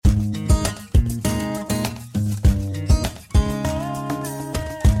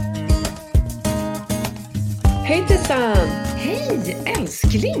Hej Tessan! Hej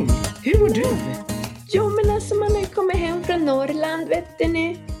älskling! Hur mår du? Jo men alltså man har ju kommit hem från Norrland, vet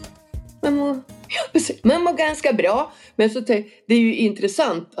ni. Man mår ganska bra. Men så det är ju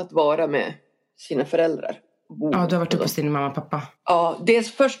intressant att vara med sina föräldrar. Ja, du har varit uppe hos din mamma och pappa. Ja,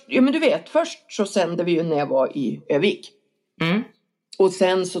 dels först, ja men du vet, först så sände vi ju när jag var i Övik. Mm. Och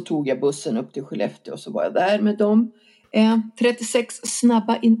sen så tog jag bussen upp till Skellefteå och så var jag där med dem. 36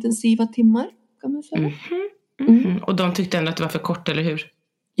 snabba intensiva timmar kan man säga. Och de tyckte ändå att det var för kort, eller hur?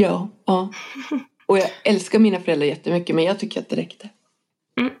 Ja. Och jag älskar mina föräldrar jättemycket, men jag tycker att det räckte.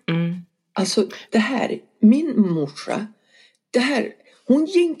 Alltså det här, min morsa, hon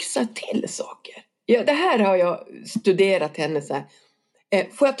jinxar till saker. Ja, det här har jag studerat henne så här.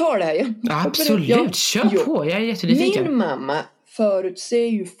 Får jag ta det här? Ja, absolut, kör på, jag är jättenyfiken. Min mamma förutser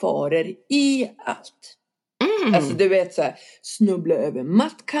ju faror i allt. Alltså du vet så här, snubbla över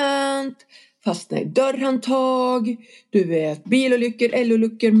mattkant, fastna i dörrhandtag, du vet bilolyckor,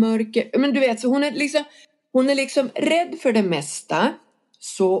 elolyckor, mörker. Men du vet, så hon är liksom rädd för det mesta.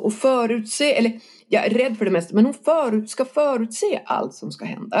 Så och förutse, eller ja, rädd för det mesta, men hon ska förutse allt som ska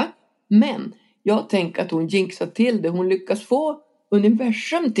hända. Men jag tänker att hon jinxar till det. Hon lyckas få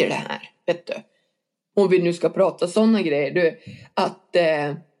universum till det här, vet du. Om vi nu ska prata sådana grejer. Att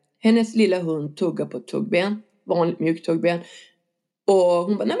hennes lilla hund tuggar på ett tuggben. Vanligt mjukt tuggben. Och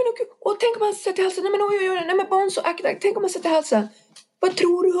hon bara, nej men och tänk om man sätter i halsen. Nej men oj, nej men barn så akta. Tänk om man sätter i halsen. Vad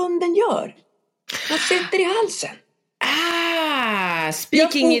tror du hunden gör? Man sätter i halsen.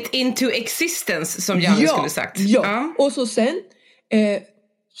 Speaking it into existence, som Janne skulle sagt. Ja, och så sen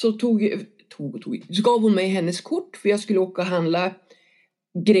så gav hon mig hennes kort. För jag skulle åka och handla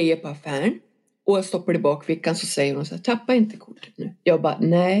grejer på affären. Och jag stoppade i bakfickan, så säger hon så här, tappa inte kortet nu. Jag bara,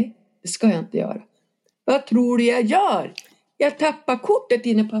 nej, det ska jag inte göra. Vad tror du jag gör? Jag tappar kortet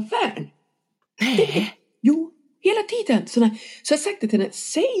inne på affären. Nej. Jo, hela tiden. Så jag har sagt det till henne,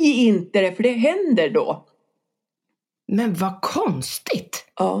 säg inte det, för det händer då. Men vad konstigt.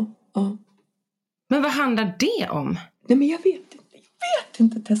 Ja. Men vad handlar det om? Nej, men jag vet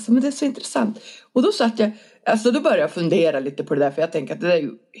inte Tessa, men det är så intressant. Och då då började jag fundera lite på det där, för jag tänker att det där är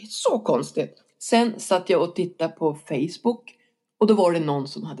ju så konstigt. Sen satt jag och tittade på Facebook, och då var det någon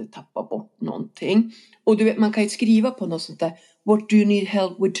som hade tappat bort någonting. Och du vet, man kan ju skriva på något sånt där, what do you need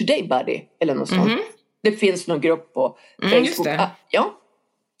help with today buddy? Eller något sånt. Det finns någon grupp på Facebook. Just det. Ja,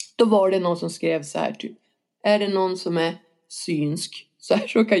 då var det någon som skrev så här typ, är det någon som är synsk så här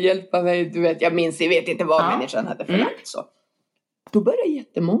så kan hjälpa mig? Du vet, jag vet inte vad människan hade förlagt så. Då började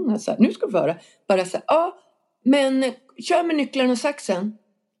jättemånga så här, nu ska vi höra, bara så här, men kör med nycklarna och saxen.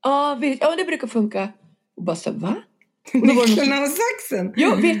 Ja, det brukar funka. Och bara så här, va? Nycklarna och saxen?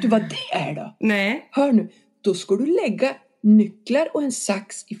 Ja, vet du vad det är då? Nej. Hör nu, då ska du lägga nycklar och en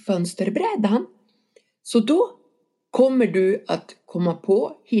sax i fönsterbrädan. Så då kommer du att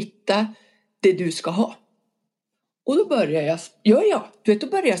hitta det du ska ha. Och då börjar då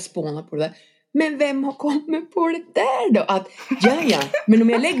börjar jag spåna på det där. Men vem har kommit på det där då? Att, men om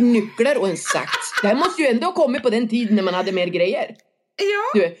jag lägger nycklar och en sax. Det här måste ju ändå ha kommit på den tiden när man hade mer grejer.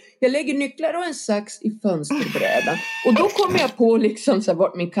 Ja. Jag lägger nycklar och en sax i fönsterbrädan. Och då kommer jag på liksom så här,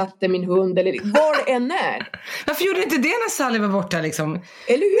 vart min katt är, min hund eller var det än är. Varför gjorde inte det när Sally var borta liksom?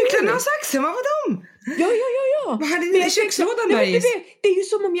 Eller hur? Nycklarna och saxen, vad var de? Ja. Vad hade ni i kökslådan där? Det är ju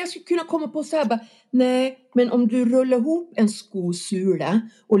som om jag skulle kunna komma på så här bara, nej, men om du rullar ihop en skosula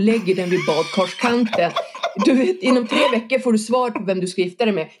och lägger den vid badkarskanten, du vet, inom 3 veckor får du svar på vem du ska gifta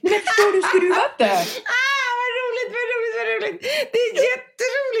dig med. Nej, men förstår du skruvat det? Vad roligt. Det är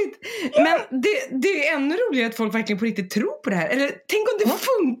jätteroligt. Ja. Men det är ännu roligare att folk verkligen på riktigt tror på det här. Eller tänk om det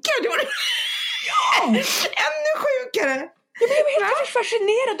funkar. Det var ännu sjukare. Jag blev helt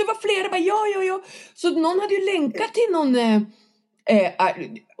fascinerad. Det var flera bara, ja. Så någon hade ju länkat till någon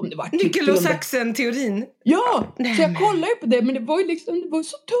om det var nyckel och saxen-teorin. Ja, så jag kollade ju på det, men det var ju liksom, det var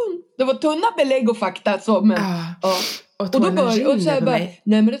så tunt. Det var tunna belägg och fakta så, men och då började och så här bara, nej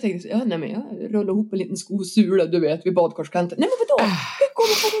men då tänkte jag, jag rullar ihop en liten skosula, du vet, vid badkarskanten. Nej men vadå? Det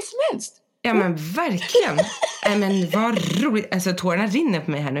kommer på vad som helst. Ja men verkligen. Men vad roligt. Alltså tårarna rinner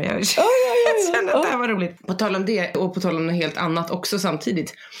på mig här nu. Jag känner att det här var roligt. På tal om det och på tal om något helt annat också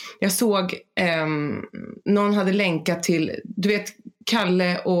samtidigt. Jag såg någon hade länkat till, du vet,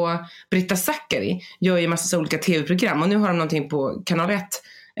 Kalle och Britta Zackari gör ju massa olika tv-program. Och nu har de någonting på kanal 1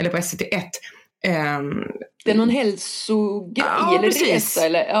 eller på SVT1. Det är någon hälsogrej eller resa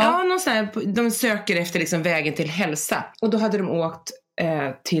eller? Ja, någon sån här, de söker efter liksom vägen till hälsa. Och då hade de åkt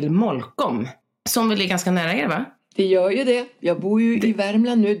till Molkom, som väl är ganska nära er, va? Det gör ju det. Jag bor ju i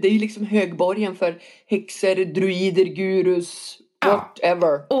Värmland nu. Det är ju liksom högborgen för häxor, druider, gurus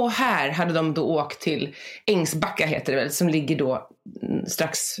whatever. Och här hade de då åkt till Ängsbacka heter det väl, som ligger då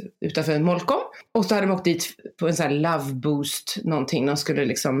strax utanför Molkom. Och så hade de åkt dit på en sån här love boost någonting. De skulle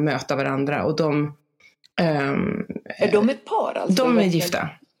liksom möta varandra och de... är de ett par alltså? De är gifta.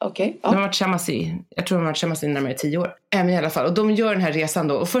 Okay, ja. De har varit tillsammans jag tror de har varit tillsammans i närmare 10 år. Men i alla fall. Och de gör den här resan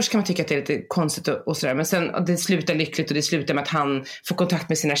då. Och först kan man tycka att det är lite konstigt och sådär. Men sen det slutar lyckligt och det slutar med att han får kontakt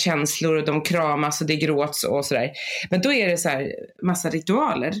med sina känslor. Och de kramas och det gråts och sådär. Men då är det så här massa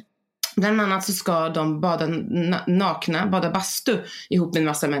ritualer. Bland annat så ska de bada nakna, bada bastu ihop med en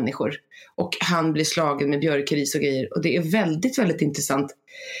massa människor. Och han blir slagen med björkeris och grejer. Och det är väldigt, väldigt intressant.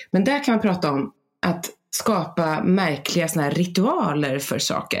 Men där kan man prata om att skapa märkliga såna här ritualer för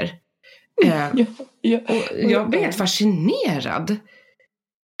saker. Och jag blir helt fascinerad.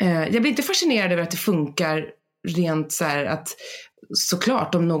 Jag blir inte fascinerad över att det funkar rent så här att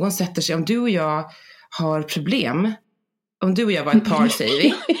såklart om någon sätter sig, om du och jag har problem, om du och jag var ett par säger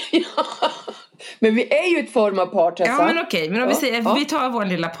vi. Men vi är ju ett form av par, Tessa. Ja men okej, men om vi säger vi tar vår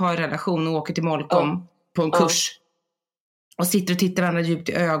lilla parrelation och åker till Molkom på en kurs. Och sitter och tittar varandra djupt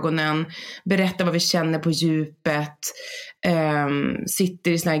i ögonen. Berättar vad vi känner på djupet.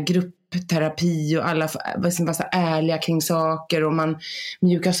 Sitter i sån här gruppterapi. Och alla var så ärliga kring saker. Och man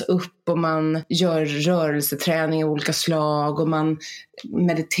mjukas upp. Och man gör rörelseträning av olika slag. Och man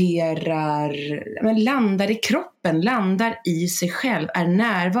mediterar. Man landar i kroppen. Landar i sig själv. Är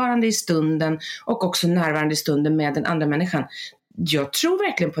närvarande i stunden. Och också närvarande i stunden med den andra människan. Jag tror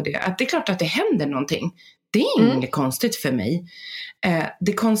verkligen på det. Att det är klart att det händer någonting. Det är inget konstigt för mig.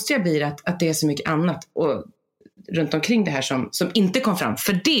 Det konstiga blir att det är så mycket annat och runt omkring det här som inte kom fram.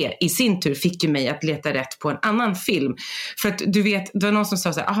 För det i sin tur fick ju mig att leta rätt på en annan film. För att du vet, det var någon som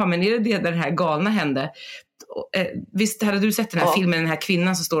sa så här, aha, men är det där det här galna hände? Visst hade du sett den här filmen, den här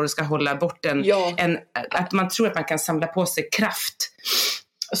kvinnan som står och ska hålla bort att man tror att man kan samla på sig kraft.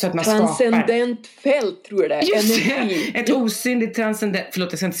 Så att man transcendent fält tror jag det är. Just det. Ett osynligt transcendent,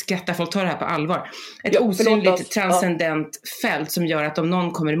 förlåt jag ska inte skratta, folk tar det här på allvar. Ett osynligt transcendent fält som gör att om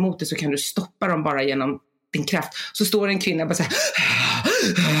någon kommer emot det så kan du stoppa dem bara genom din kraft. Så står en kvinna bara så här,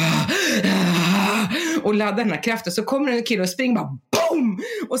 och laddar den här kraften. Så kommer en kille och springer bara boom!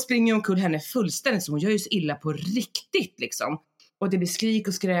 Och springer omkull henne fullständigt. Så hon gör ju så illa på riktigt liksom. Och det blir skrik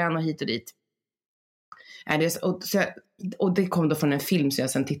och skrän och hit och dit. Och det kom då från en film som jag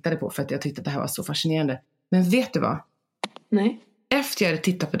sen tittade på för att jag tyckte att det här var så fascinerande. Men vet du vad? Nej. Efter jag hade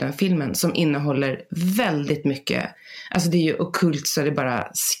tittat på den filmen som innehåller väldigt mycket, alltså det är ju ockult så det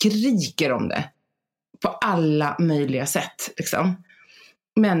bara skriker om det på alla möjliga sätt liksom.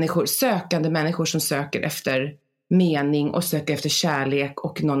 Sökande människor som söker efter mening och söker efter kärlek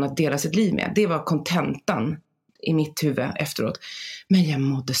och någon att dela sitt liv med. Det var kontentan i mitt huvud efteråt. Men jag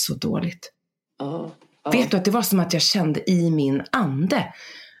mådde så dåligt. Vet du att det var som att jag kände i min ande.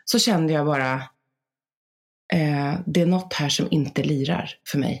 Så kände jag bara det är något här som inte lirar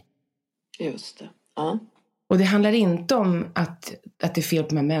för mig. Just det. Och det handlar inte om att det är fel på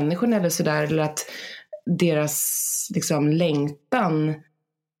de här människorna eller sådär. Eller att deras liksom längtan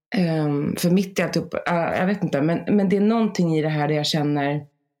för mitt i alltihop, jag vet inte. Men det är någonting i det här där jag känner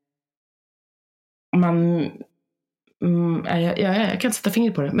jag kan inte sätta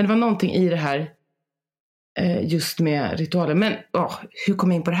fingret på det. Men det var någonting i det här just med ritualer. Men hur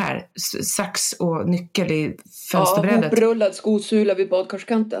kom jag in på det här? Sax och nyckel i fönsterbrädet. Hoprullad skosula vid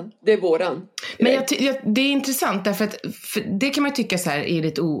badkarskanten. Det är våran. Men det är intressant därför att för det kan man tycka så här är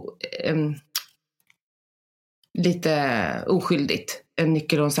lite oskyldigt. En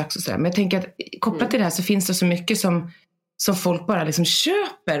nyckel och en sax och sådär. Men jag tänker att kopplat till det här så finns det så mycket som folk bara liksom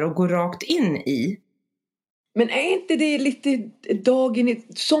köper och går rakt in i. Men är inte det lite dagen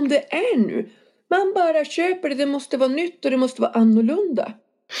som det är nu? Man bara köper det måste vara nytt och det måste vara annorlunda.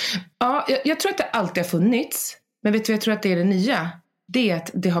 Ja, jag tror att det alltid har funnits. Men vet du vad jag tror att det är det nya? Det är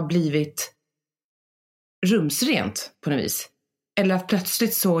att det har blivit rumsrent på något vis. Eller att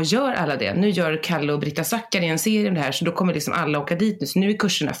plötsligt så gör alla det. Nu gör Kalle och Britta Zackari en serie om det här. Så då kommer liksom alla åka dit nu. Så nu är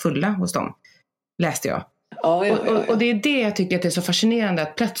kurserna fulla hos dem. Läste jag. Ja. Och det är det jag tycker att det är så fascinerande.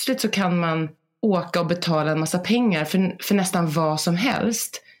 Att plötsligt så kan man åka och betala en massa pengar för nästan vad som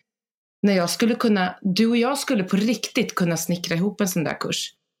helst. När du och jag skulle på riktigt kunna snickra ihop en sån där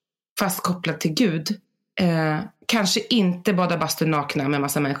kurs. Fast kopplad till Gud. Kanske inte bada bastu nakna med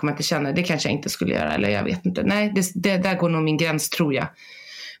massa människor man inte känner. Det kanske jag inte skulle göra. Eller jag vet inte. Nej, det där går nog min gräns tror jag.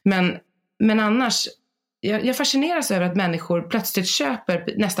 Men annars. Jag fascineras över att människor plötsligt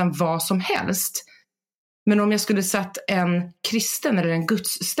köper nästan vad som helst. Men om jag skulle satt en kristen eller en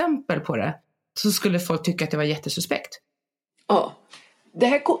gudsstämpel på det. Så skulle folk tycka att det var jättesuspekt. Ja. Det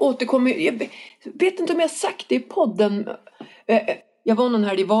här återkommer. Jag vet inte om jag har sagt det i podden. Jag var någon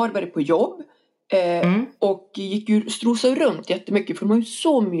här i Varberg på jobb. Och gick ju strosade runt jättemycket. För de har ju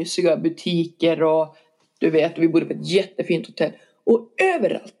så mysiga butiker. Och du vet, vi bodde på ett jättefint hotell. Och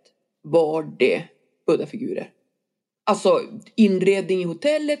överallt var det Buddha-figurer. Alltså inredning i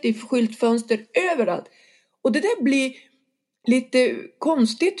hotellet, i skyltfönster, överallt. Och det där blir lite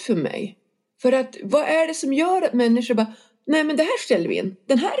konstigt för mig. För att vad är det som gör att människor bara, nej men det här ställer vi in.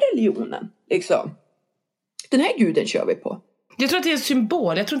 Den här religionen, liksom. Den här guden kör vi på. Jag tror att det är en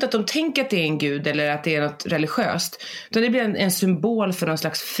symbol. Jag tror inte att de tänker att det är en gud eller att det är något religiöst. Utan det blir en symbol för någon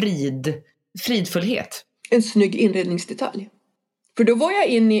slags fridfullhet. En snygg inredningsdetalj. För då var jag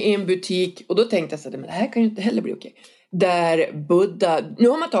inne i en butik och då tänkte jag så att men det här kan ju inte heller bli okej. Där Buddha, nu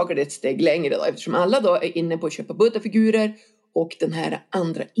har man tagit det ett steg längre då, eftersom alla då är inne på att köpa Buddha-figurer och den här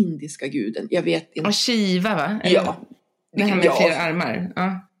andra indiska guden. Jag vet inte. Och Shiva, va? Eller, ja. Det här med flera armar.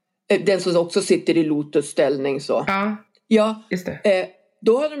 Ja. Den som också sitter i lotusställning så. Ja, just det.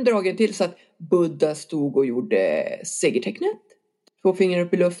 Då hade de dragit till så att Buddha stod och gjorde segertecknet. 2 fingrar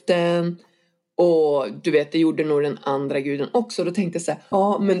upp i luften. Och du vet, det gjorde nog den andra guden också. Då tänkte jag så här,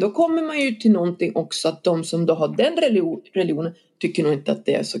 ja men då kommer man ju till någonting också. Att de som då har den religionen tycker nog inte att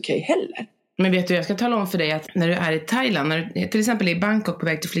det är så okej heller. Men vet du, jag ska tala om för dig att när du är i Thailand, när du till exempel är i Bangkok på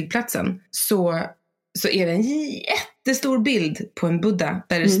väg till flygplatsen. Så är det en jättestor bild på en Buddha.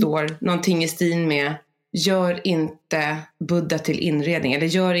 Där det står någonting i stil med, gör inte Buddha till inredning. Eller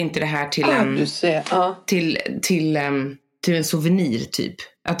gör inte det här till till en souvenir typ.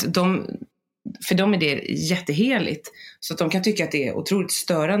 Att för dem är det jätteheligt. Så att de kan tycka att det är otroligt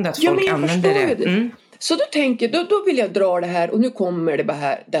störande att folk använder det. Så då vill jag dra det här. Och nu kommer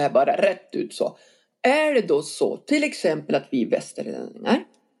det här bara rätt ut så. Är det då så, till exempel att vi västerlänningar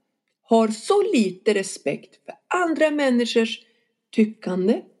har så lite respekt för andra människors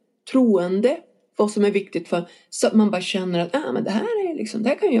tyckande, troende, vad som är viktigt för, så att man bara känner att men det här är liksom, det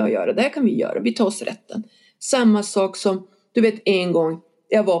här kan jag göra, det här kan vi göra, vi tar oss rätten. Samma sak som, du vet, en gång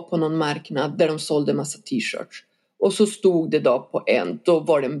jag var på någon marknad där de sålde massa t-shirts. Och så stod det då på då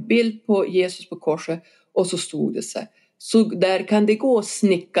var det en bild på Jesus på korset. Och så stod det så där kan det gå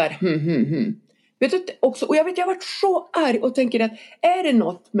snickar. Vet du, också, och jag har varit så arg och tänker att är det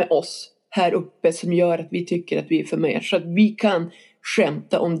något med oss här uppe som gör att vi tycker att vi är för mer, så att vi kan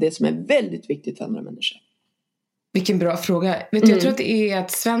skämta om det som är väldigt viktigt för andra människor. Vilken bra fråga. Vet du, jag tror att det är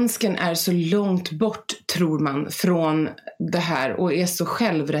att svensken är så långt bort, tror man, från det här och är så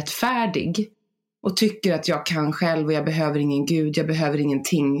självrättfärdig och tycker att jag kan själv och jag behöver ingen gud, jag behöver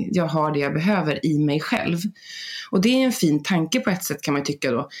ingenting, jag har det jag behöver i mig själv. Och det är en fin tanke på ett sätt, kan man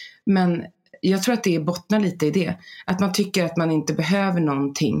tycka då. Men jag tror att det bottnar lite i det. Att man tycker att man inte behöver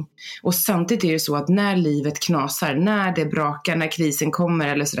någonting. Och samtidigt är det så att när livet knasar, när det brakar, när krisen kommer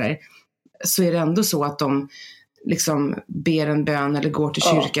eller sådär, så är det ändå så att de liksom ber en bön eller går till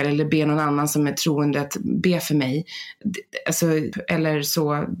kyrkan eller ber någon annan som är troende att be för mig. Alltså, eller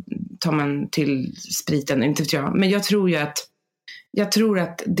så tar man till spriten, inte vet jag. Men jag tror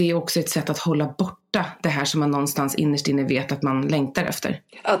att det är också ett sätt att hålla borta det här som man någonstans innerst inne vet att man längtar efter.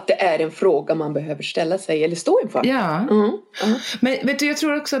 Att det är en fråga man behöver ställa sig eller stå inför. Ja. Men vet du, jag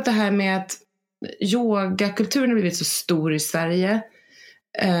tror också att det här med att yogakulturen har blivit så stor i Sverige,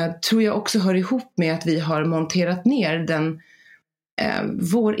 tror jag också hör ihop med att vi har monterat ner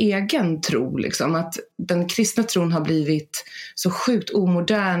vår egen tro, liksom. Att den kristna tron har blivit så sjukt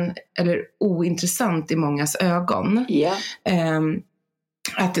omodern eller ointressant i mångas ögon.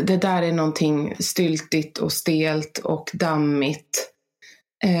 Att det där är någonting styltigt och stelt och dammigt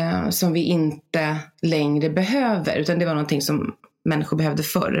som vi inte längre behöver, utan det var någonting som människor behövde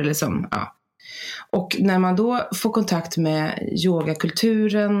förr eller som, ja. Och när man då får kontakt med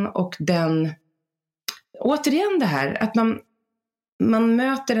yogakulturen och återigen det här att man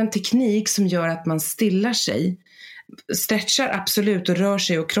möter en teknik som gör att man stillar sig, stretchar absolut och rör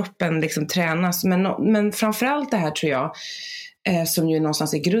sig och kroppen liksom tränas, men framförallt det här tror jag som ju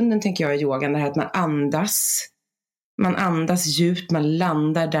någonstans i grunden, tänker jag, i yogan, det här att man andas djupt, man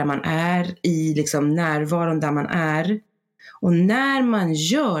landar där man är i liksom närvaron där man är, och när man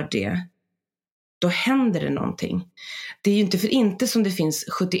gör det, då händer det någonting. Det är ju inte för inte som det finns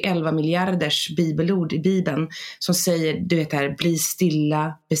 71 miljarders bibelord i Bibeln som säger, du vet här, bli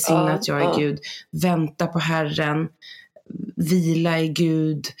stilla, besinna att jag är Gud, vänta på Herren, vila i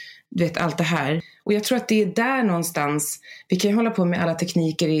Gud, du vet allt det här. Och jag tror att det är där någonstans, vi kan ju hålla på med alla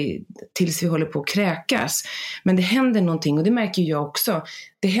tekniker tills vi håller på att kräkas, men det händer någonting, och det märker jag också.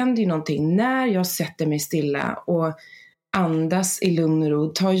 Det händer ju någonting när jag sätter mig stilla och andas i lugn och ro,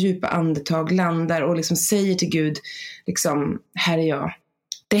 tar djupa andetag, landar och liksom säger till Gud, liksom, här är jag,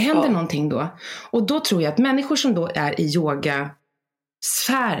 Det händer någonting då. Och då tror jag att människor som då är i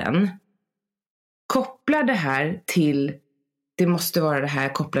yogasfären kopplar det här till, det måste vara det här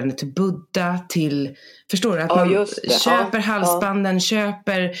kopplande till Buddha, till, förstår du? Att man köper halsbanden,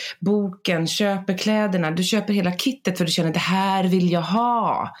 köper boken, köper kläderna. Du köper hela kittet för du känner, det här vill jag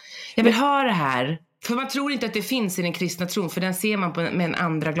ha. Jag vill ha det här. För man tror inte att det finns i den kristna tron, för den ser man med en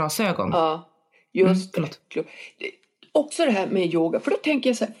andra glasögon. Ja, just det. Också det här med yoga. För då tänker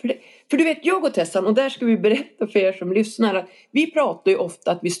jag så här, för du vet, jag och Tessan, och där ska vi berätta för er som lyssnar, att vi pratar ju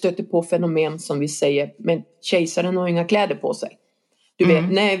ofta att vi stöter på fenomen som vi säger, men kejsaren har inga kläder på sig. Du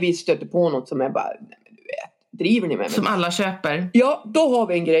vet, när vi stöter på något som är bara, nej, men du vet, driver ni med mig? Som alla köper. Ja, då har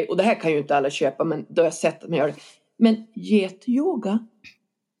vi en grej, och det här kan ju inte alla köpa, men då har jag sett att man gör det. Men getyoga?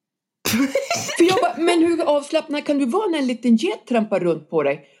 För jag bara, men hur avslappnad kan du vara när en liten get trampar runt på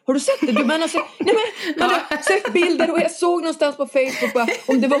dig? Har du sett det? Du menar så, nej men, jag hade sett bilder och jag såg någonstans på Facebook bara,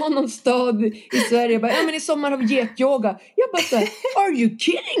 om det var någon stad i Sverige, bara, ja men i sommar har vi getyoga. Jag bara så här, are you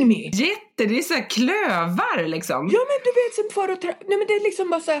kidding me? Getter, det är så här klövar liksom. Ja men du vet, som far och nej men det är liksom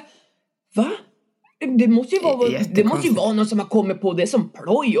bara så här, va? Det måste ju vara någon som har kommit på det som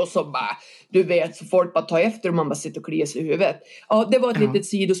ploj och så bara, du vet, så folk bara tar efter och man bara sitter och kliar sig i huvudet. Ja, det var ett litet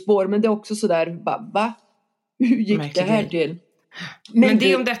sidospår, men det är också så där, bara, va? Hur gick det här till? Men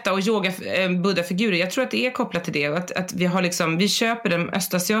det är om detta och yoga, buddha-figurer. Jag tror att det är kopplat till det. Att vi har liksom, vi köper de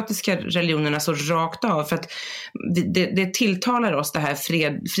östasiatiska religionerna så rakt av. För att det tilltalar oss, det här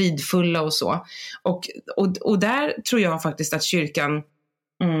fridfulla och så. Och där tror jag faktiskt att kyrkan,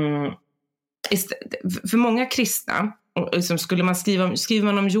 för många kristna, liksom skriver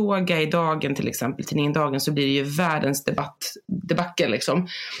man om yoga i Dagen till exempel, tidningen Dagen, så blir det ju världens debacle liksom,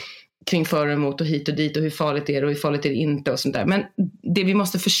 kring för och emot och hit och dit och hur farligt är det och hur farligt är det inte och sånt där. Men det vi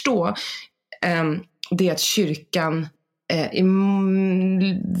måste förstå, det är att kyrkan i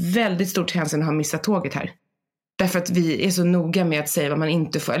väldigt stort hänsyn har missat tåget här. Därför att vi är så noga med att säga vad man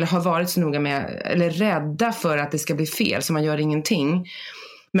inte får, eller har varit så noga med, eller rädda för att det ska bli fel, så man gör ingenting.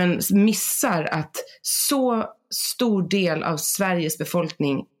 Men missar att så stor del av Sveriges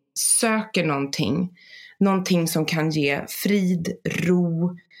befolkning söker någonting som kan ge frid,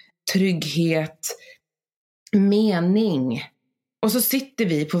 ro, trygghet, mening. Och så sitter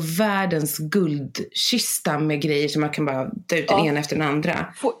vi på världens guldkista med grejer som man kan bara ta ut den ena efter den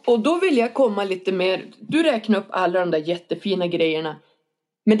andra. Och då vill jag komma lite mer, du räknar upp alla de där jättefina grejerna,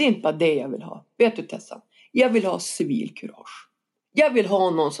 men det är inte bara det jag vill ha. Vet du Tessa? Jag vill ha civilkurage. Jag vill ha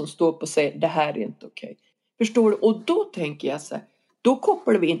någon som står på och säger, det här är inte okej. Förstår du? Och då tänker jag så här, då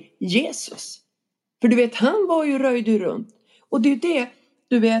kopplar vi in Jesus. För du vet, han var ju röjd runt. Och det är det,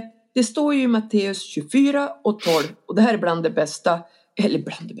 du vet, det står ju i Matteus 24 och 12. Och det här är bland det bästa,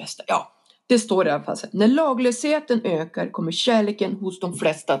 ja. Det står i alla fall så här, när laglösheten ökar kommer kärleken hos de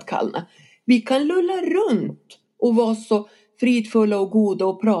flesta att kallna. Vi kan lulla runt och vara så fridfulla och goda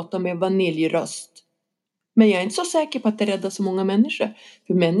och prata med vaniljröst. Men jag är inte så säker på att det räddar så många människor.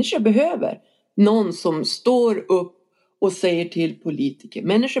 För människor behöver någon som står upp och säger till politiker.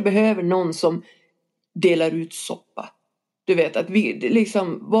 Människor behöver någon som delar ut soppa. Du vet, att vi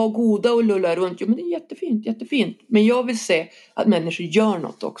liksom var goda och lulla runt. Jo, men det är jättefint, jättefint. Men jag vill se att människor gör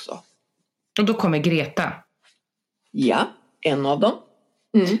något också. Och då kommer Greta. Ja, en av dem.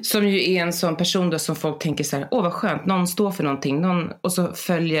 Som ju är en sån person då som folk tänker så här, vad skönt, någon står för någonting. Och så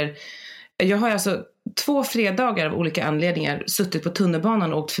följer. Jag har alltså 2 fredagar av olika anledningar suttit på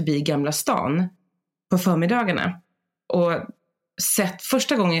tunnelbanan och åkt förbi Gamla stan på förmiddagarna. Och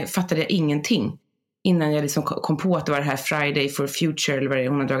första gången fattade jag ingenting innan jag liksom kom på att det var det här Friday for Future eller vad det är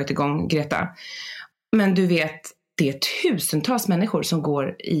hon har dragit igång, Greta. Men du vet, det är tusentals människor som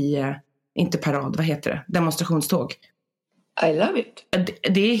går i, inte parad, vad heter det? Demonstrationståg. I love it.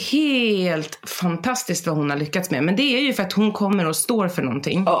 Det är helt fantastiskt vad hon har lyckats med. Men det är ju för att hon kommer och står för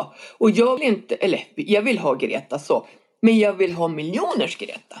någonting. Ja, och jag vill ha Greta så. Men jag vill ha miljoners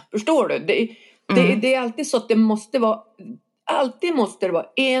Greta. Förstår du? Det är alltid så att det måste vara, alltid måste det vara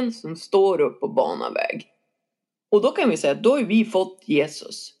en som står upp på banaväg. Och då kan vi säga att då har vi fått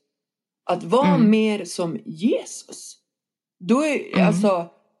Jesus. Att vara mer som Jesus. Då är alltså,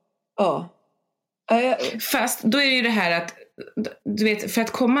 ja. Fast då är det ju det här att du vet, för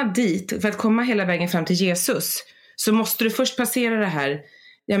att komma dit, för att komma hela vägen fram till Jesus, så måste du först passera det här.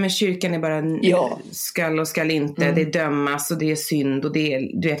 Ja, men kyrkan är bara skall och skall inte, det är dömas och det är synd och det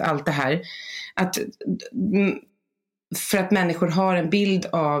är, du vet, allt det här. Att för att människor har en bild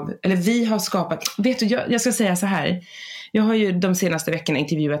av, eller vi har skapat, vet du, jag ska säga så här. Jag har ju de senaste veckorna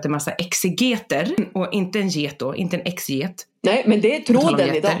intervjuat en massa exegeter, och inte en get då, inte en exeget. Nej, men det är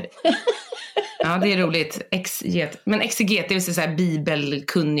tråden idag. Ja, det är roligt. Exeget. Men exeget, det vill säga så här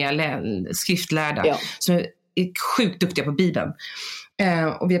bibelkunniga skriftlärda som är sjukt duktiga på Bibeln.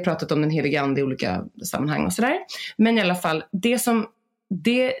 Och vi har pratat om den heliga ande i olika sammanhang och sådär. Men i alla fall,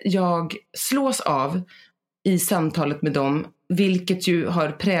 det jag slås av i samtalet med dem, vilket ju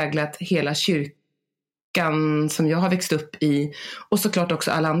har präglat hela kyrkan som jag har växt upp i, och såklart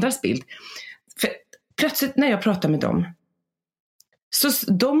också alla andras bild. För plötsligt när jag pratar med dem,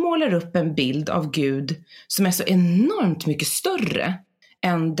 så de målar upp en bild av Gud som är så enormt mycket större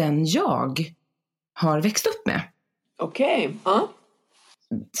än den jag har växt upp med. Okej.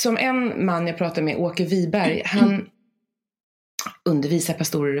 Som en man jag pratade med, Åke Wiberg, han undervisar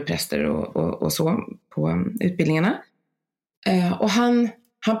pastorer och präster och så på utbildningarna. Och han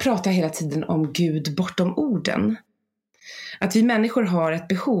pratar hela tiden om Gud bortom orden. Att vi människor har ett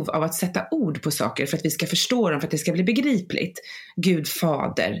behov av att sätta ord på saker för att vi ska förstå dem, för att det ska bli begripligt. Gud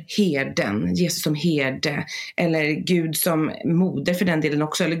fader, herden, Jesus som herde, eller Gud som moder för den delen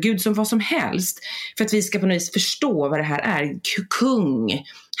också, eller Gud som vad som helst. För att vi ska på något vis förstå vad det här är. Kung,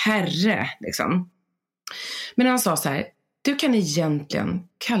 herre, liksom. Men han sa så här: du kan egentligen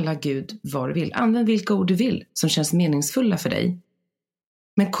kalla Gud vad du vill. Använd vilka ord du vill som känns meningsfulla för dig.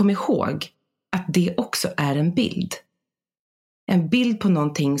 Men kom ihåg att det också är en bild. En bild på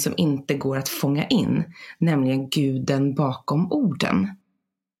någonting som inte går att fånga in. Nämligen guden bakom orden.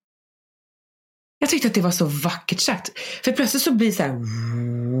 Jag tyckte att det var så vackert sagt. För plötsligt så blir det så här...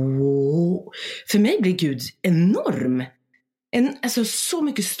 För mig blir Gud enorm. Alltså så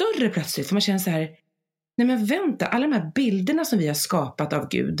mycket större plötsligt. För man känner så här... Nej men vänta, alla de här bilderna som vi har skapat av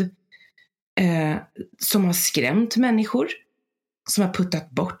Gud. Som har skrämt människor. Som har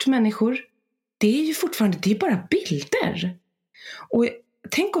puttat bort människor. Det är ju fortfarande, det är bara bilder. Och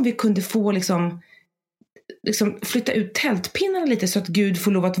tänk om vi kunde få liksom flytta ut tältpinnarna lite så att Gud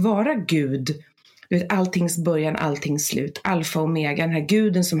får lov att vara Gud. Du vet, alltings början, alltings slut. Alfa och omega, den här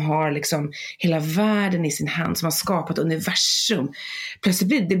guden som har liksom hela världen i sin hand, som har skapat universum.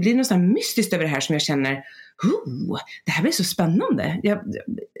 Plötsligt blir det något så här mystiskt över det här som jag känner, det här blir så spännande.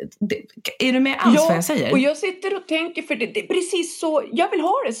 Är du med alls vad jag säger? Ja, och jag sitter och tänker, för det är precis så, jag vill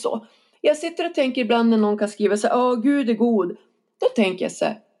ha det så. Jag sitter och tänker ibland när någon kan skriva så här, Gud är god. Då tänker jag så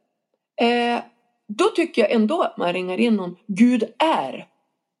här, då tycker jag ändå att man ringar in någon, Gud är.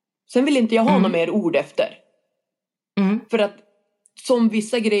 Sen vill inte jag ha något mer ord efter. För att som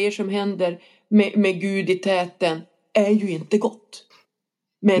vissa grejer som händer med Gud i täten är ju inte gott.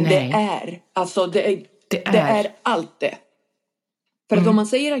 Men det är, alltså det är allt det. För att om man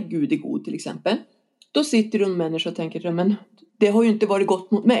säger att Gud är god till exempel, då sitter en människa och tänker, men det har ju inte varit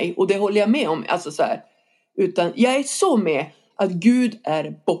gott mot mig. Och det håller jag med om, alltså så här. Utan jag är så med att Gud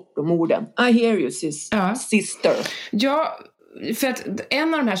är bortom orden. I hear you, sister. Ja, för att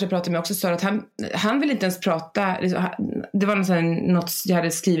en av de här som jag pratade med också sa att han vill inte ens prata. Det var något, jag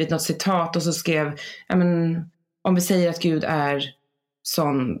hade skrivit något citat och så skrev, om vi säger att Gud är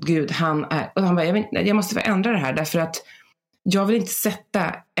sån, Gud han är. Och han bara, jag måste ändra det här därför att jag vill inte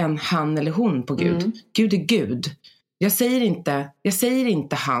sätta en han eller hon på Gud. Gud är Gud. Jag säger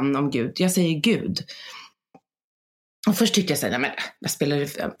inte han om Gud. Jag säger Gud. Och först tyckte jag så här, men vad spelar det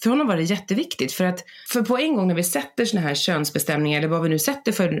för honom var det jätteviktigt. För på en gång när vi sätter såna här könsbestämningar eller vad vi nu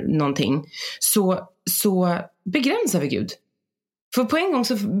sätter för någonting, så begränsar vi Gud. För på en gång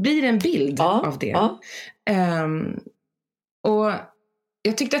så blir det en bild av det. Och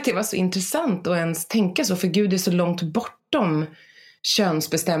jag tyckte att det var så intressant att ens tänka så, för Gud är så långt bortom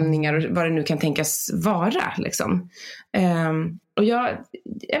könsbestämningar och vad det nu kan tänkas vara liksom. Och jag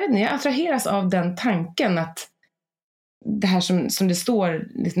vet inte, jag attraheras av den tanken att det här som det står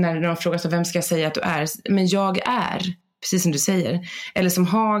när de frågar så, vem ska jag säga att du är? Men jag är, precis som du säger. Eller som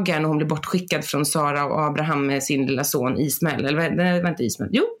Hagar när hon blev bortskickad från Sara och Abraham med sin lilla son Ismael. Eller det var inte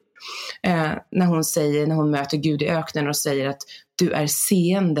Ismael, jo. När hon möter Gud i öknen och säger att du är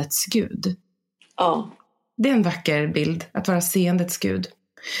seendets Gud. Ja. Det är en vacker bild, att vara seendets Gud.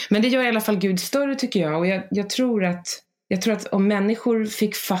 Men det gör i alla fall Gud större tycker jag. Och jag tror att om människor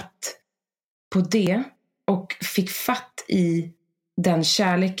fick fatt på det och fick fatt i den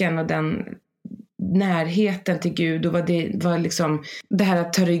kärleken och den närheten till Gud och vad det var liksom, det här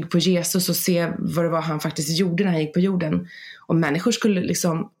att ta rygg på Jesus och se vad det var han faktiskt gjorde när han gick på jorden. Om människor skulle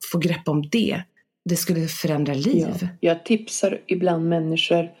liksom få grepp om det skulle förändra liv. Ja, jag tipsar ibland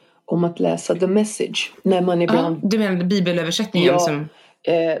människor om att läsa The Message. När man ibland... du menar bibelöversättningen? Ja, som...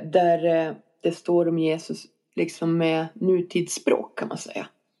 där det står om Jesus liksom med nutidsspråk kan man säga.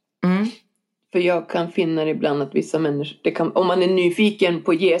 För jag kan finna ibland att vissa människor, om man är nyfiken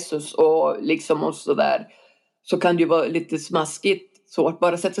på Jesus och liksom och sådär, så kan det ju vara lite smaskigt så att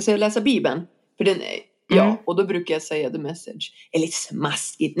bara sätta sig och läsa Bibeln. För den är, ja, och då brukar jag säga the message är lite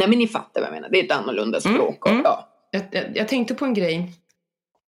smaskigt. Nej, men ni fattar vad jag menar. Det är ett annorlunda språk. Och, ja. Jag tänkte på en grej.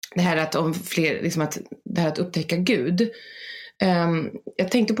 Det här att om fler, liksom att det här att upptäcka Gud.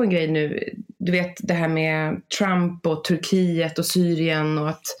 Jag tänkte på en grej nu. Du vet det här med Trump och Turkiet och Syrien och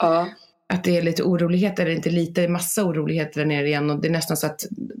att det är lite oroligheter, eller inte lite, massa oroligheter där nere igen, och det är nästan så att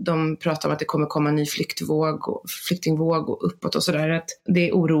de pratar om att det kommer komma en ny flyktingvåg och uppåt och sådär, att det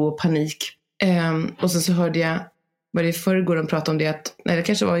är oro och panik. Och så hörde jag, var det i förrgår de pratade om det, att, nej det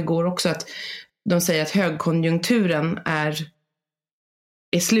kanske var igår också, att de säger att högkonjunkturen är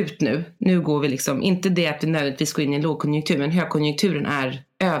slut nu. Nu går vi liksom, inte det att vi nödvändigtvis går in i en lågkonjunktur, men högkonjunkturen är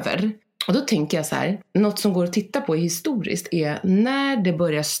över. Och då tänker jag så här, något som går att titta på historiskt är när det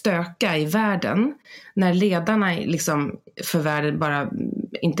börjar stöka i världen, när ledarna liksom för världen bara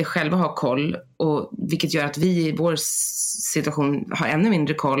inte själva har koll, och vilket gör att vi i vår situation har ännu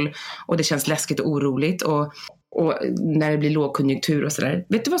mindre koll, och det känns läskigt och oroligt, och när det blir lågkonjunktur och sådär.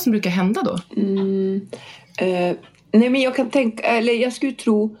 Vet du vad som brukar hända då? Nej, men jag kan tänka, eller jag skulle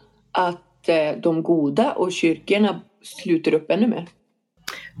tro att de goda och kyrkorna sluter upp ännu mer.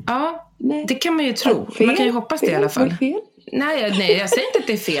 Ja, det kan man ju tro. Man kan ju hoppas det i alla fall. Nej, jag säger inte att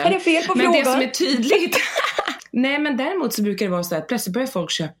det är fel. Är det fel på men frågan? Det som är tydligt. Nej, men däremot så brukar det vara så att plötsligt börjar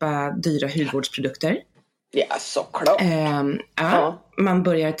folk köpa dyra hudvårdsprodukter. Ja, såklart. Man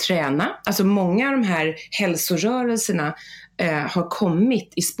börjar träna. Alltså många av de här hälsorörelserna har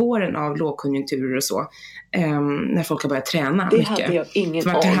kommit i spåren av lågkonjunkturer och så. När folk har börjat träna det mycket. Det hade jag ingen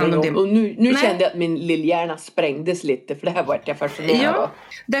aning om. Och nu kände jag att min lillhjärna sprängdes lite. För det här var jag fascinerad av. Ja,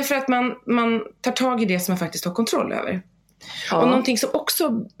 därför att man tar tag i det som man faktiskt har kontroll över. Ja. Och någonting som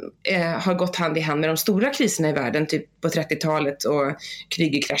också har gått hand i hand med de stora kriserna i världen, typ på 30-talet och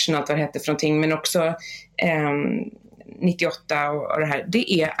Krügerkraschen och allt vad det hette för någonting, men också 98 och det här,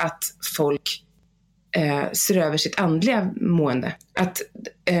 det är att folk ser över sitt andliga mående. Att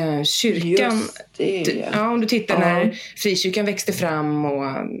kyrkan, om du tittar när frikyrkan växte fram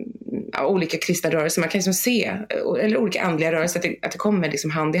och olika kristna rörelser, man kan liksom se, eller olika andliga rörelser, att det kommer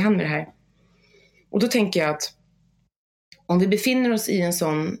liksom hand i hand med det här. Och då tänker jag att om vi befinner oss i en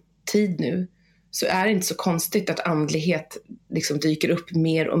sån tid nu, så är det inte så konstigt att andlighet liksom dyker upp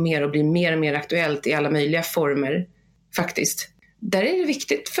mer och mer och blir mer och mer aktuellt i alla möjliga former, faktiskt. Där är det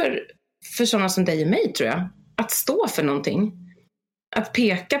viktigt för sådana som dig och mig, tror jag, att stå för någonting. Att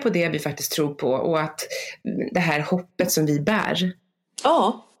peka på det vi faktiskt tror på, och att det här hoppet som vi bär.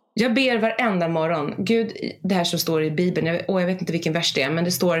 Ja. Jag ber varenda morgon, Gud, det här som står i Bibeln, och jag vet inte vilken vers det är, men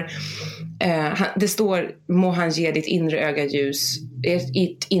det står, må han ge ditt inre öga ljus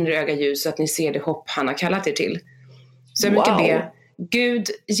så att ni ser det hopp han har kallat er till. Så jag brukar be, Gud,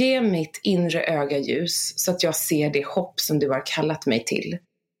 ge mitt inre öga ljus så att jag ser det hopp som du har kallat mig till.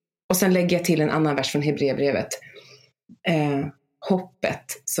 Och sen lägger jag till en annan vers från Hebreerbrevet.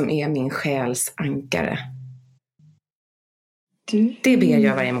 Hoppet som är min själs ankare. Det ber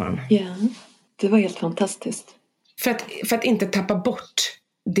jag varje morgon. Ja, det var helt fantastiskt. För att inte tappa bort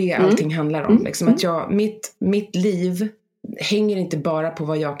det allting handlar om. Liksom att mitt liv hänger inte bara på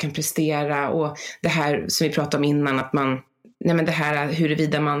vad jag kan prestera, och det här som vi pratade om innan, att det här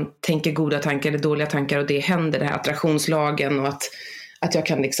huruvida man tänker goda tankar eller dåliga tankar, och det händer, det här attraktionslagen, och att jag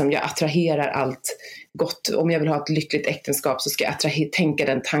kan liksom, jag attraherar allt gott. Om jag vill ha ett lyckligt äktenskap så ska jag tänka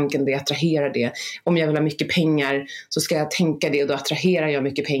den tanken, det attraherar det. Om jag vill ha mycket pengar så ska jag tänka det, och då attraherar jag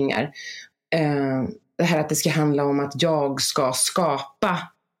mycket pengar. Det här att det ska handla om att jag ska skapa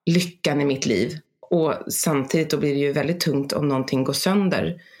lyckan i mitt liv. Och samtidigt då blir det ju väldigt tungt om någonting går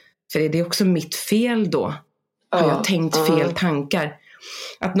sönder. För är det också mitt fel då? Har jag tänkt fel tankar?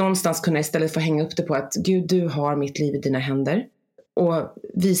 Att någonstans kunna istället få hänga upp det på att Gud, du har mitt liv i dina händer. Och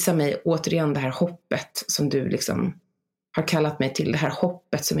visa mig återigen det här hoppet som du liksom har kallat mig till. Det här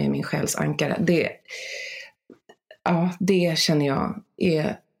hoppet som är min själs ankare. Det känner jag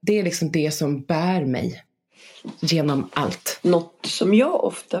det är liksom det som bär mig genom allt. Något som jag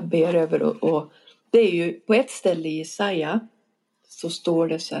ofta ber över, och det är ju på ett ställe i Jesaja så står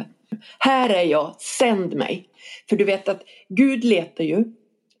det så här är jag, sänd mig. För du vet att Gud letar ju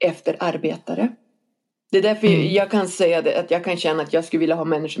efter arbetare. Det är därför jag kan säga det, att jag kan känna att jag skulle vilja ha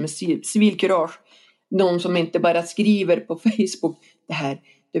människor med civilkurage. Någon som inte bara skriver på Facebook det här.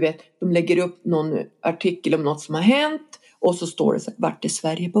 Du vet, de lägger upp någon artikel om något som har hänt, och så står det så att vart är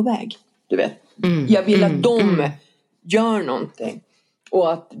Sverige på väg? Du vet, jag vill att de gör någonting.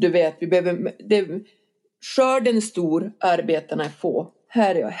 Och att du vet, vi behöver, skörden är stor, arbetarna är få.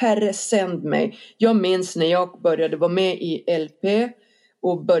 Herre, sänd mig. Jag minns när jag började vara med i LP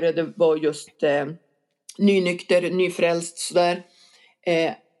och började vara just nynykter, nyfrälst sådär.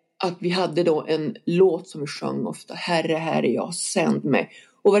 att vi hade då en låt som vi sjöng ofta. Herre, Herre, jag sänd mig.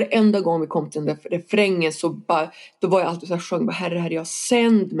 Och varenda gång vi kom till den där refrängen så då var jag alltid så här, sjöng bara, Herre, Herre, jag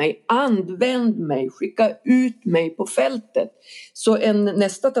sänd mig, använd mig, skicka ut mig på fältet. Så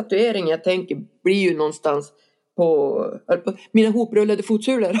nästa tatuering jag tänker blir ju någonstans på mina hoprullade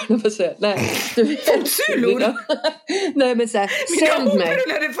fotsulor. Nej, fotsulor? Nej, men så här, sänd mig. Mina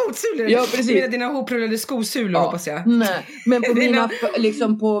hoprullade fotsulor? Ja, precis. Dina hoprullade skosulor, hoppas jag. Nej, men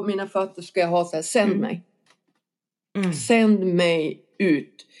på mina fötter ska jag ha så här, sänd mig. Sänd mig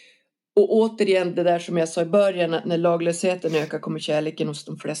ut. Och återigen det där som jag sa i början, när laglösheten ökar kommer kärleken hos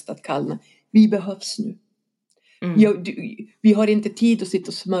de flesta att kallna. Vi behövs nu. Vi har inte tid att sitta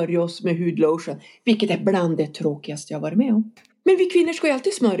och smörja oss med hudlotion, vilket är bland det tråkigaste jag varit med om. Men vi kvinnor ska ju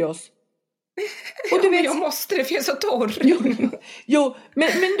alltid smörja oss. Och du vet, jag måste det, för jag är så torr. Jo,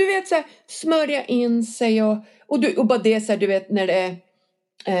 men du vet så här, smörja in sig och bara det så här, du vet när det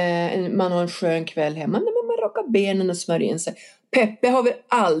är man har en skön kväll hemma, när man rakar benen och smörjer in sig. Peppe har väl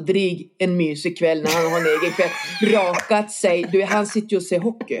aldrig en mysig kväll när han har en egen kväll rakat sig. Han sitter ju och ser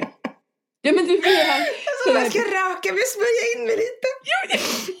hockey. Ja, men du vet jag ska raka mig, smörja in mig lite.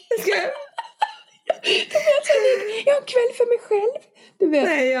 Jag har en kväll för mig själv. Du vet.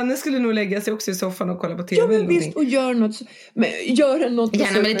 Nej, Anne skulle nog lägga sig också i soffan och kolla på tv. Ja, men visst, och gör något.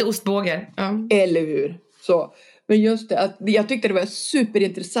 Gärna med lite ostbågar. Ja. Eller hur? Så. Men just det, att jag tyckte det var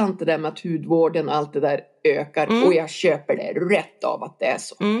superintressant det där med att hudvården och allt det där ökar. Och jag köper det rätt av att det är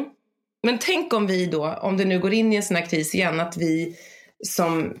så. Men tänk om vi då, om det nu går in i en sån här kris igen, att vi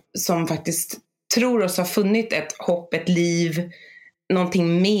som faktiskt tror oss ha funnit ett hopp, ett liv,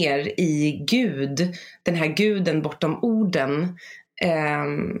 någonting mer i Gud, den här guden bortom orden,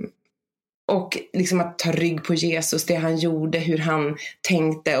 och liksom att ta rygg på Jesus, det han gjorde, hur han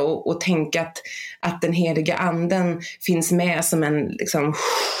tänkte, och tänka att den heliga anden finns med som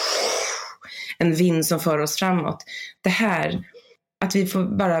en vind som för oss framåt. Det här, att vi får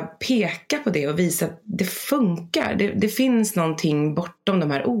bara peka på det och visa att det funkar. Det finns någonting bortom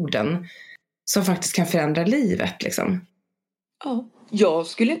de här orden som faktiskt kan förändra livet liksom. Ja, jag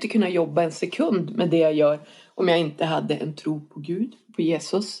skulle inte kunna jobba en sekund med det jag gör om jag inte hade en tro på Gud, på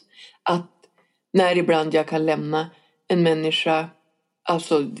Jesus. Att när ibland jag kan lämna en människa,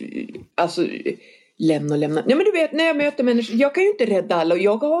 alltså lämna. Nej, men du vet, när jag möter människor, jag kan ju inte rädda alla och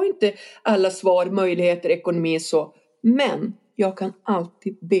jag har inte alla svar, möjligheter, ekonomi så. Men jag kan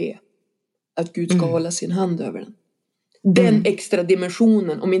alltid be att Gud ska hålla sin hand över den. Den extra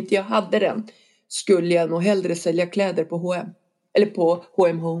dimensionen, om inte jag hade den, skulle jag nog hellre sälja kläder på H&M. Eller på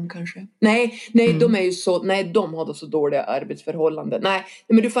H&M Home kanske. Nej, de är ju så, de har då så dåliga arbetsförhållanden. Nej,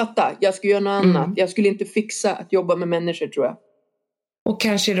 men du fattar, jag skulle göra något annat. Jag skulle inte fixa att jobba med människor, tror jag. Och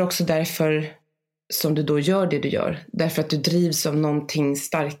kanske är det också därför som du då gör det du gör. Därför att du drivs av någonting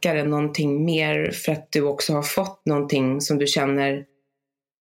starkare, någonting mer, för att du också har fått någonting som du känner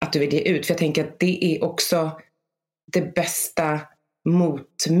att du vill ge ut. För jag tänker att det är också det bästa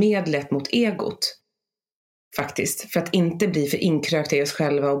motmedlet mot egot. Faktiskt. För att inte bli för inkrökt i oss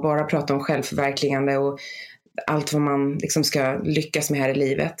själva och bara prata om självförverkligande och allt vad man liksom ska lyckas med här i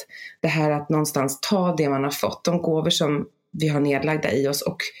livet. Det här att någonstans ta det man har fått, de gåvor som vi har nedlagda i oss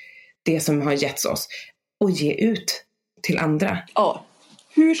och det som har getts oss, och ge ut till andra. Ja.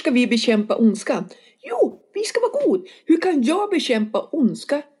 Hur ska vi bekämpa ondskan? Jo, vi ska vara god. Hur kan jag bekämpa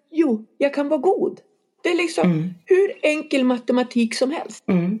ondska? Jo, jag kan vara god. Det är liksom hur enkel matematik som helst.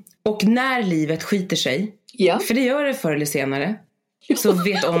 Och när livet skiter sig, för det gör det förr eller senare, så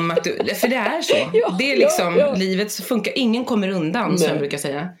vet om att du, för det är så. Det är liksom, livet funkar, ingen kommer undan, som jag brukar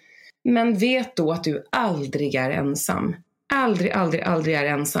säga. Men vet då att du aldrig är ensam. Aldrig är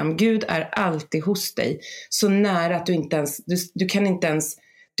ensam. Gud är alltid hos dig. Så nära att du inte ens, du kan inte ens,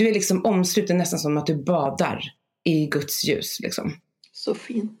 du är liksom omsluten nästan som att du badar i Guds ljus liksom. Så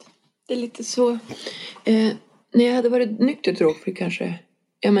fint. Det är lite så, när jag hade varit nykter drogfri kanske,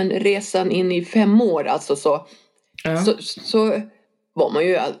 resan in i 5 år, alltså så var man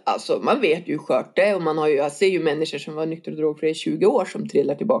ju, alltså man vet ju skört det, och man har ju, jag ser ju människor som var nykter drogfri i 20 år som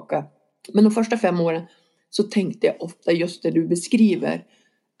trillar tillbaka. Men de första 5 åren så tänkte jag ofta just det du beskriver,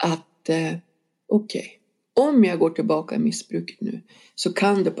 att okej, om jag går tillbaka i missbruket nu, så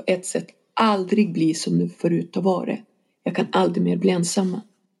kan det på ett sätt aldrig bli som det förut har varit. Jag kan aldrig mer bli ensamma.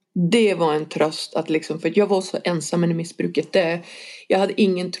 Det var en tröst att liksom, för att jag var så ensam i missbruket. Jag hade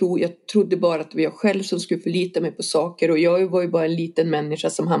ingen tro, jag trodde bara att det var jag själv som skulle förlita mig på saker, och jag var ju bara en liten människa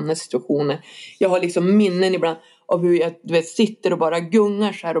som hamnade i situationer. Jag har liksom minnen ibland av hur jag sitter och bara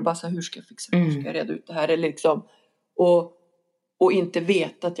gungar så här och bara så här, hur ska jag fixa det? Hur ska jag reda ut det här? Eller liksom, och inte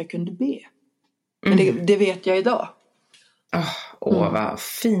veta att jag kunde be. Men det vet jag idag. Vad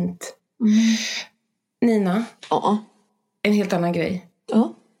fint. Mm. Nina, Ja. en helt annan grej.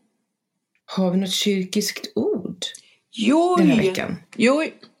 Ja. Har vi något kyrkiskt ord Joj. den här veckan?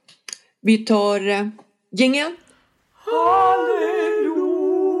 Joj. Vi tar jingeln. Halleluja,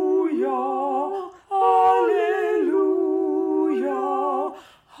 halleluja,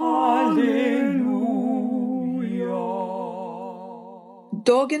 halleluja.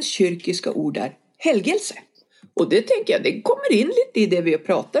 Dagens kyrkiska ord är helgelse. Och det tänker jag, det kommer in lite i det vi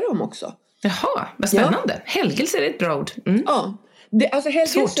pratar om också. Jaha, vad spännande. Ja. Helgelse är ett bra ord. Mm. Ja, alltså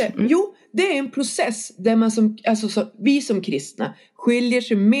helgelse, det är en process där man vi som kristna skiljer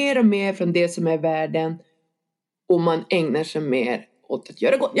sig mer och mer från det som är världen och man ägnar sig mer åt att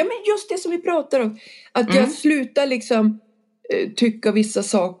göra gott. Ja, men just det som vi pratar om. Att jag slutar liksom tycka vissa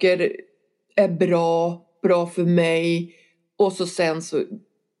saker är bra för mig och så sen så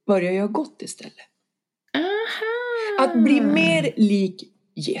börjar jag gott istället. Aha. Att bli mer lik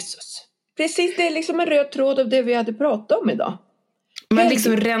Jesus. Precis, det är liksom en röd tråd av det vi hade pratat om idag. Man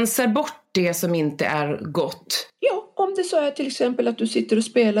liksom rensar bort det som inte är gott. Ja, om det så är till exempel att du sitter och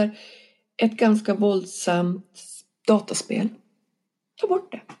spelar ett ganska våldsamt dataspel. Ta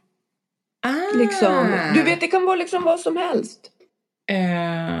bort det. Liksom, du vet, det kan vara liksom vad som helst.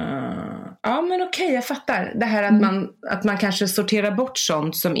 Ja, men okej, jag fattar. Det här att man kanske sorterar bort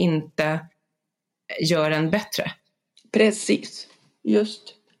sånt som inte gör en bättre. Precis,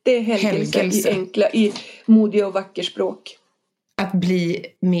 just. Det är helgelse. I modiga och vacker språk. Att bli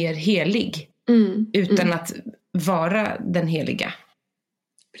mer helig. Utan att vara den heliga.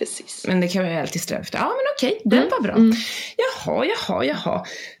 Precis. Men det kan vi alltid sträva efter. Ja, men okej, den var bra. Jaha.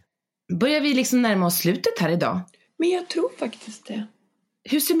 Börjar vi liksom närma oss slutet här idag? Men jag tror faktiskt det.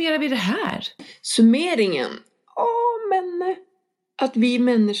 Hur summerar vi det här? Summeringen? Men att vi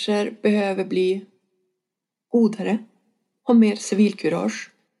människor behöver bli godare. Ha mer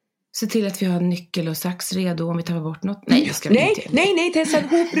civilkurage. Se till att vi har nyckel och sax redo om vi tar bort något. Nej, det ska vi inte. Nej, Tessa.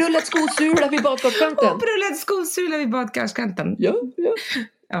 Hoprullad skosula vid badkarskanten. Hoprullad skosula vid badkarskanten. Ja.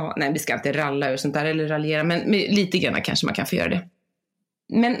 Ja, nej, vi ska inte ralla och sånt där eller raljera. Men lite grann kanske man kan få göra det.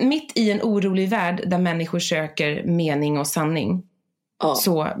 Men mitt i en orolig värld där människor söker mening och sanning.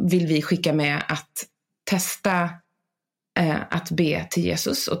 Så vill vi skicka med att testa att be till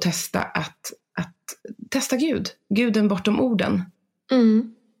Jesus. Och testa att testa Gud. Guden bortom orden.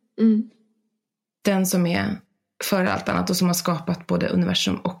 Den som är för allt annat och som har skapat både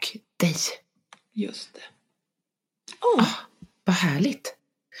universum och dig. Just det. Vad härligt.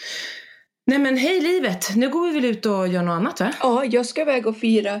 Nej, men hej livet. Nu går vi väl ut och gör något annat, va? Ja, jag ska iväg och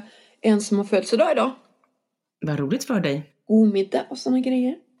fira en som har födelsedag idag. Vad roligt för dig. God middag och såna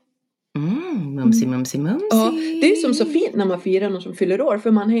grejer. Mumsi. Ja, det är som så fint när man firar någon som fyller år.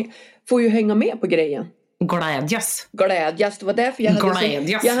 För man får ju hänga med på grejen. Glädjas. Det var därför jag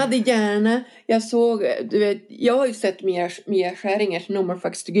hade gärna. Jag såg, du vet, jag har ju sett Mia Skäringers No More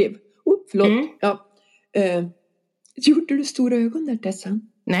Fucks to Give. Förlåt. Ja. Gjorde du stora ögon där, Tessa?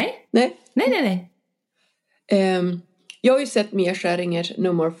 Nej. Jag har ju sett Mia Skäringers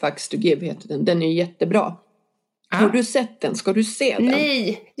No More Fucks to Give heter den. Den är jättebra. Har du sett den? Ska du se den?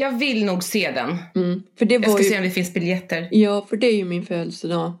 Nej, jag vill nog se den. För det var jag ska se om det finns biljetter. Ja, för det är ju min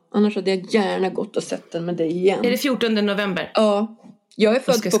födelsedag. Annars hade jag gärna gått och sett den med dig igen. Är det 14 november? Ja. Jag är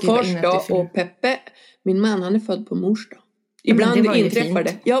född på fars dag och Peppe, min man, han är född på mors dag. Ibland inträffar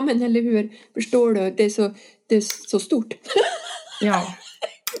det. Ja, men eller hur? Förstår du? Det är så stort. Ja.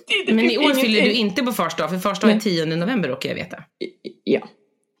 Men i år fyller du inte på fars dag. För fars dag är 10 november, råkar jag veta.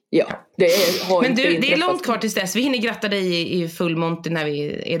 Ja, det har men inte det är långt kvar tills dess. Vi hinner gratta dig i fullmonty när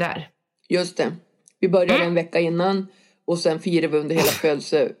vi är där. Just det. Vi börjar en vecka innan. Och sen firar vi under hela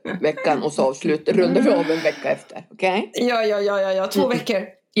födelseveckan. Och så rundar vi av en vecka efter. Okej? Okay? Ja. 2 veckor.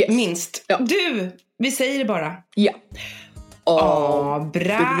 Yes. Minst. Ja. Du, vi säger det bara. Ja.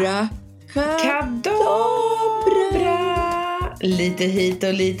 Abra. Kadabra. Lite hit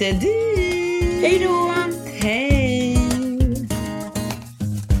och lite dit. Hej då.